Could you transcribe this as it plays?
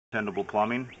Dependable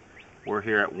Plumbing. We're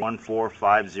here at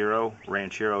 1450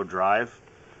 Ranchero Drive.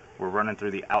 We're running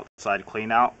through the outside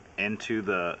cleanout into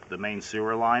the main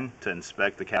sewer line to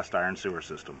inspect the cast iron sewer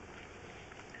system.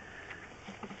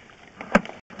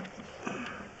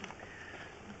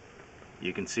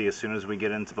 You can see as soon as we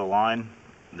get into the line,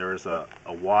 there's a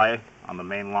Y on the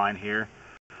main line here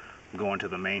going to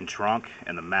the main trunk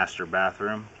and the master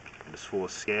bathroom. It is full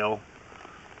of scale.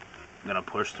 I'm going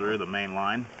to push through the main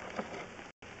line.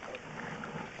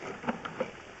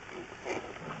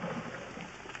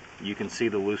 You can see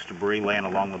the loose debris laying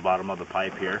along the bottom of the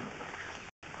pipe here.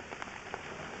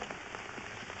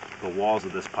 The walls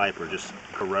of this pipe are just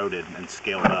corroded and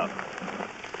scaled up.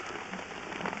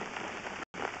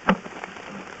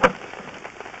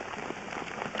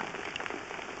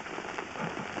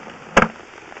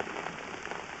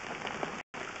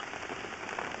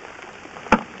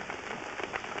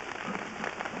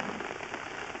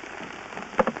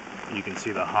 You can see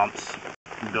the humps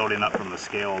building up from the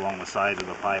scale along the sides of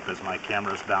the pipe as my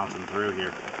camera's bouncing through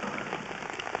here.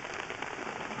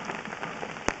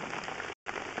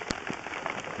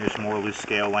 Here's more loose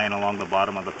scale laying along the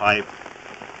bottom of the pipe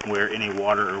where any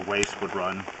water or waste would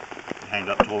run, hang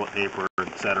up toilet paper,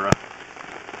 etc.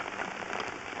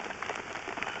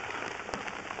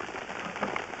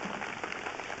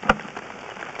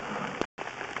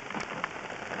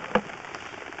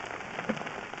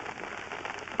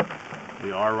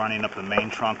 We are running up the main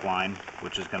trunk line,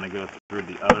 which is going to go through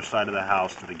the other side of the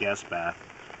house to the guest bath.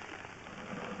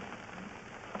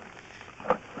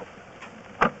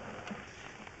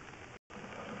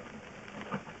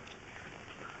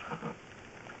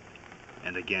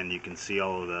 And again, you can see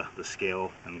all of the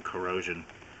scale and corrosion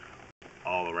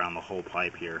all around the whole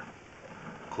pipe here,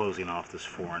 closing off this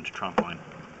 4-inch trunk line.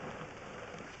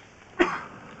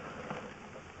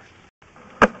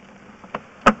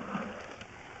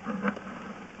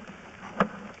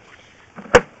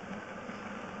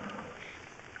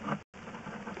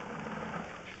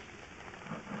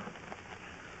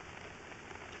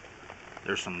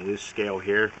 There's some loose scale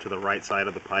here to the right side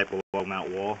of the pipe along that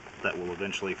wall that will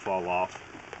eventually fall off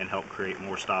and help create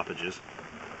more stoppages.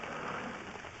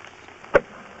 You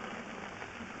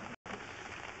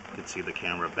can see the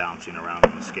camera bouncing around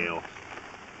on the scale.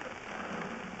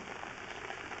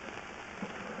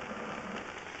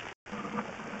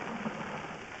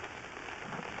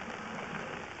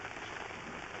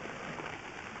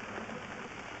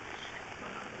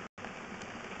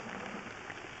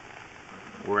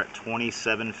 We're at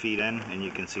 27 feet in, and you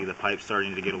can see the pipe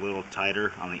starting to get a little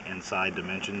tighter on the inside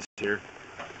dimensions here,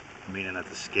 meaning that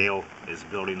the scale is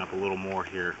building up a little more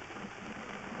here.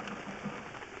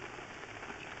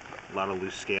 A lot of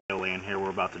loose scale laying here we're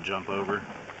about to jump over.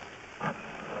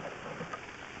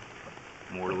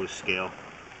 More loose scale,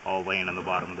 all laying in the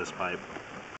bottom of this pipe.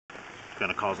 Going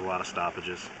to cause a lot of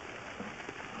stoppages.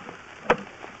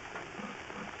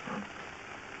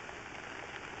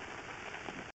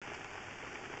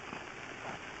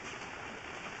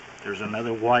 There's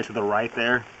another Y to the right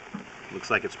there. Looks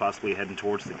like it's possibly heading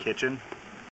towards the kitchen.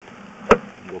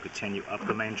 We'll continue up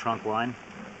the main trunk line.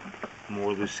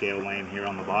 More loose scale laying here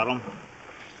on the bottom.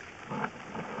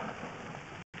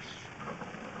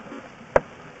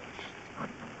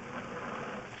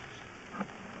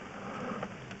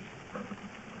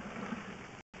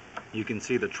 You can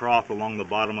see the trough along the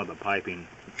bottom of the piping,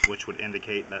 which would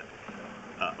indicate that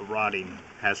rotting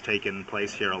has taken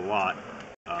place here a lot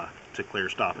to clear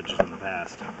stoppages in the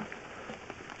past.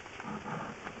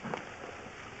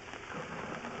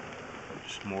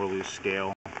 Just more loose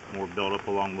scale, more buildup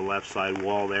along the left side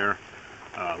wall there,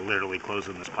 literally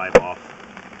closing this pipe off.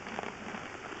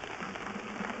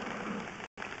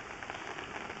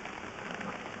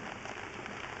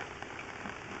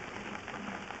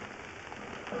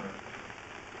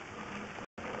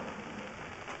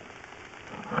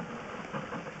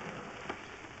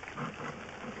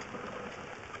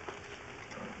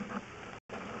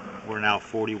 We're now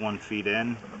 41 feet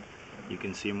in. You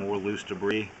can see more loose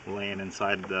debris laying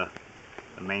inside the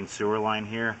main sewer line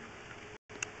here.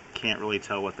 Can't really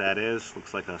tell what that is.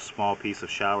 Looks like a small piece of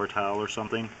shower tile or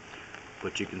something.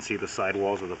 But you can see the side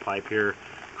walls of the pipe here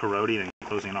corroding and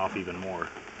closing off even more.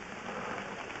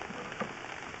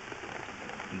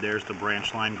 There's the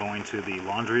branch line going to the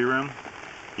laundry room.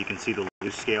 You can see the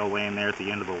loose scale laying there at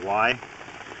the end of the Y.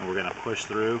 And we're going to push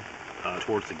through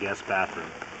towards the guest bathroom.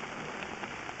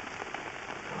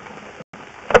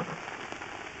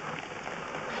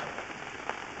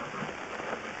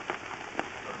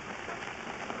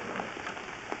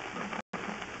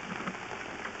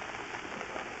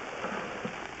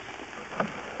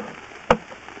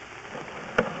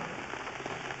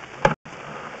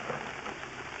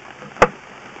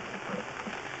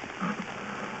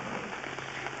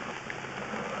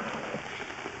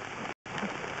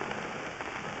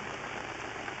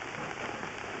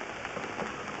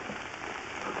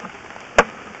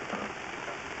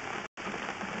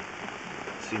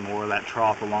 see more of that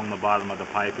trough along the bottom of the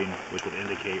piping, which would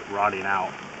indicate rotting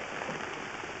out.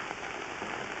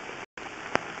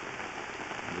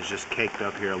 It's just caked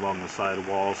up here along the side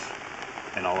walls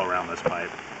and all around this pipe.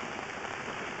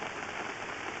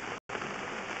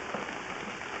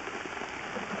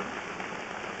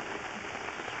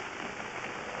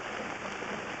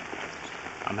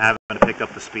 I'm having to pick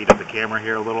up the speed of the camera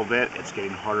here a little bit. It's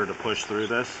getting harder to push through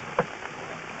this.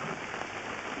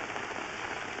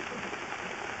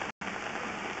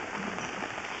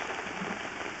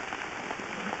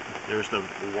 There's the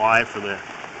Y for the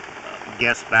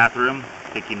guest bathroom,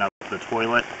 picking up the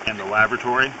toilet and the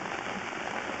lavatory.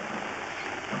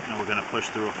 And we're going to push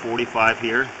through a 45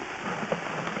 here.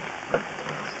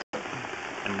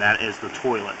 And that is the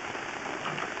toilet.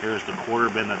 Here's the quarter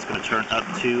bin that's going to turn up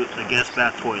to the guest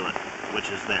bath toilet, which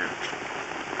is there.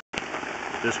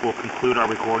 This will conclude our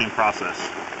recording process.